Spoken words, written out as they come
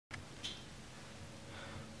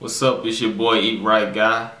What's up? It's your boy Eat Right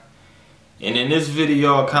Guy, and in this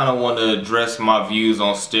video I kind of want to address my views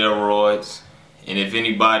on steroids, and if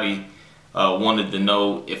anybody wanted to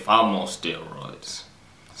know if I'm on steroids.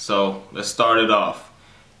 So let's start it off.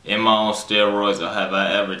 Am I on steroids, or have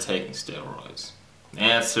I ever taken steroids? The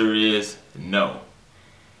answer is no.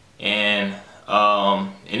 And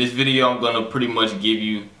in this video I'm going to pretty much give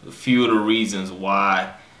you a few of the reasons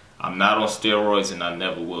why I'm not on steroids and I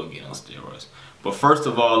never will get on steroids. But first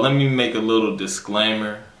of all, let me make a little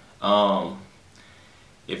disclaimer.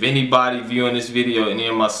 If anybody viewing this video, any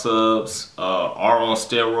of my subs are on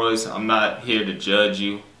steroids, I'm not here to judge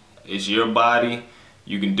you. It's your body.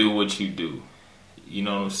 You can do what you do. You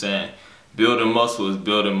know what I'm saying? Building muscle is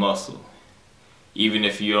building muscle. Even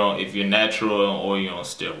if you're natural or you're on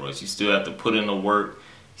steroids, you still have to put in the work.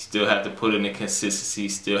 You still have to put in the consistency. You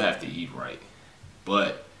still have to eat right.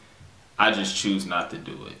 But I just choose not to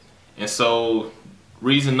do it. And so,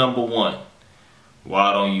 reason number one why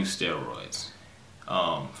I don't use steroids.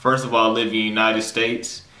 First of all, I live in the United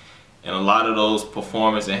States, and a lot of those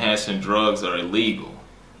performance enhancing drugs are illegal.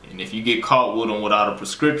 And if you get caught with them without a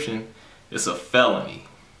prescription, it's a felony.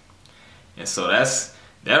 And so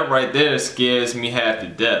that right there scares me half to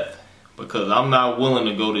death, because I'm not willing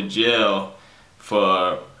to go to jail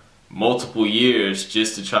for multiple years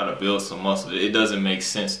just to try to build some muscle. It doesn't make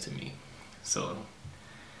sense to me. So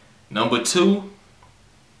number two,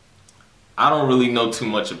 I don't really know too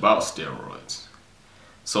much about steroids.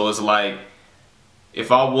 So it's like, if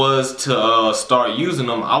I was to start using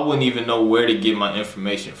them, I wouldn't even know where to get my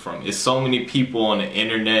information from. It's so many people on the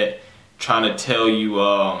internet trying to tell you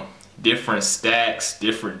different stacks,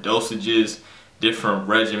 different dosages, different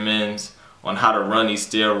regimens on how to run these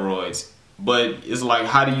steroids. But it's like,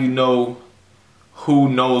 how do you know who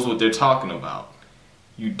knows what they're talking about?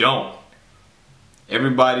 You don't.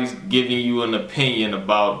 Everybody's giving you an opinion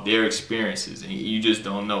about their experiences, and you just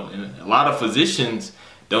don't know. And a lot of physicians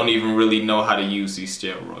don't even really know how to use these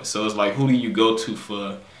steroids. So it's like, who do you go to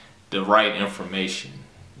for the right information?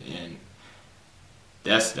 And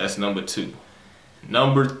that's number two.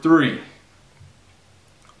 Number three,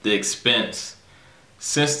 the expense.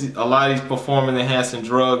 Since a lot of these performance enhancing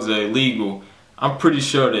drugs are illegal, I'm pretty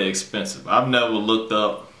sure they're expensive. I've never looked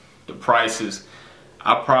up the prices.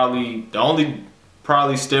 The only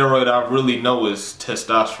steroid I really know is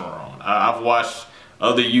testosterone. I've watched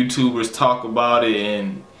other YouTubers talk about it,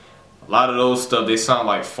 and a lot of those stuff, they sound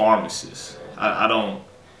like pharmacists. I don't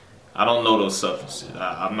know those substances.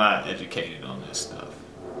 I'm not educated on this stuff.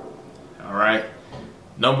 All right.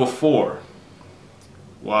 Number four,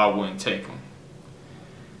 why I wouldn't take them.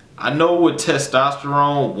 I know with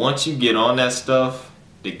testosterone, once you get on that stuff,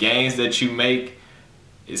 the gains that you make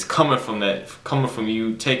is coming from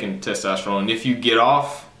you taking testosterone. And if you get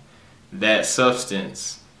off that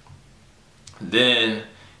substance, then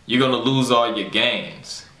you're gonna lose all your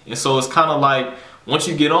gains. And so it's kind of like, once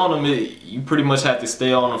you get on them, you pretty much have to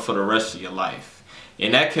stay on them for the rest of your life.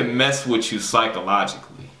 And that can mess with you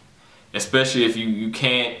psychologically, especially if you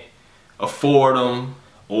can't afford them,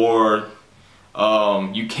 or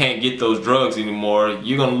you can't get those drugs anymore.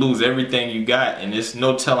 You're gonna lose everything you got, and there's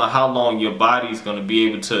no telling how long your body's gonna be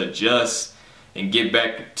able to adjust and get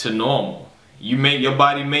back to normal. Your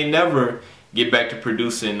body may never get back to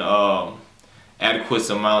producing adequate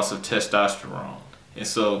amounts of testosterone, and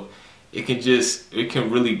so it can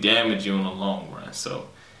really damage you in the long run. So,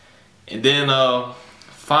 and then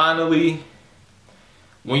finally,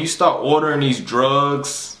 when you start ordering these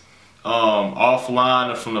drugs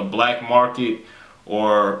offline or from the black market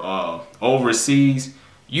or overseas,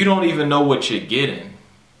 you don't even know what you're getting.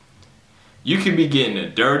 You could be getting a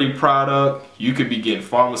dirty product, you could be getting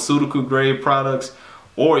pharmaceutical grade products,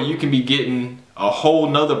 or you can be getting a whole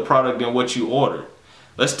nother product than what you ordered.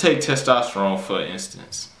 Let's take testosterone for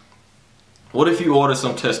instance. What if you order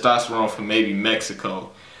some testosterone from maybe Mexico,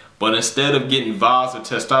 but instead of getting vials of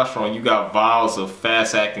testosterone, you got vials of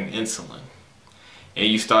fast-acting insulin, and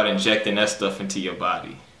you start injecting that stuff into your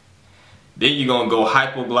body? Then you're going to go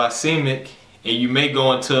hypoglycemic, and you may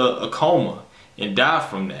go into a coma and die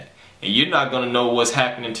from that. And you're not going to know what's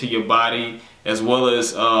happening to your body, as well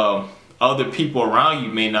as other people around you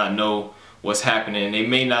may not know what's happening, and they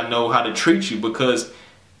may not know how to treat you because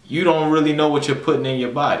you don't really know what you're putting in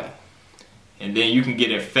your body. And then you can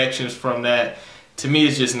get infections from that. To me,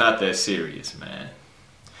 it's just not that serious, man.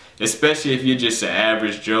 Especially if you're just an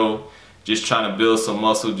average Joe, just trying to build some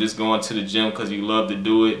muscle, just going to the gym because you love to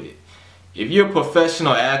do it. If you're a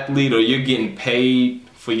professional athlete or you're getting paid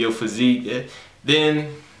for your physique,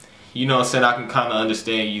 then, you know what I'm saying, I can kind of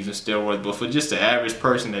understand using steroids. But for just an average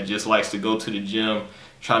person that just likes to go to the gym,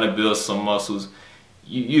 trying to build some muscles,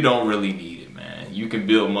 you don't really need it, man. You can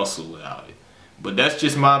build muscle without it. But that's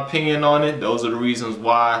just my opinion on it. Those are the reasons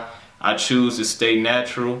why I choose to stay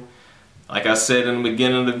natural. Like I said in the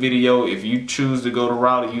beginning of the video, if you choose to go the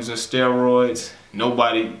route of using steroids,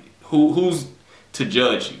 nobody, who's to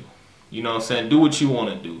judge you? You know what I'm saying? Do what you want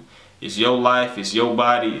to do. It's your life, it's your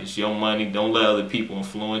body, it's your money. Don't let other people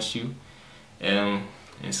influence you. And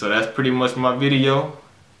so that's pretty much my video.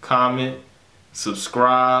 Comment,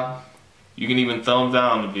 subscribe. You can even thumb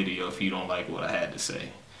down the video if you don't like what I had to say.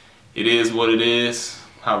 It is what it is.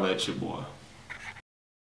 Holla at your boy.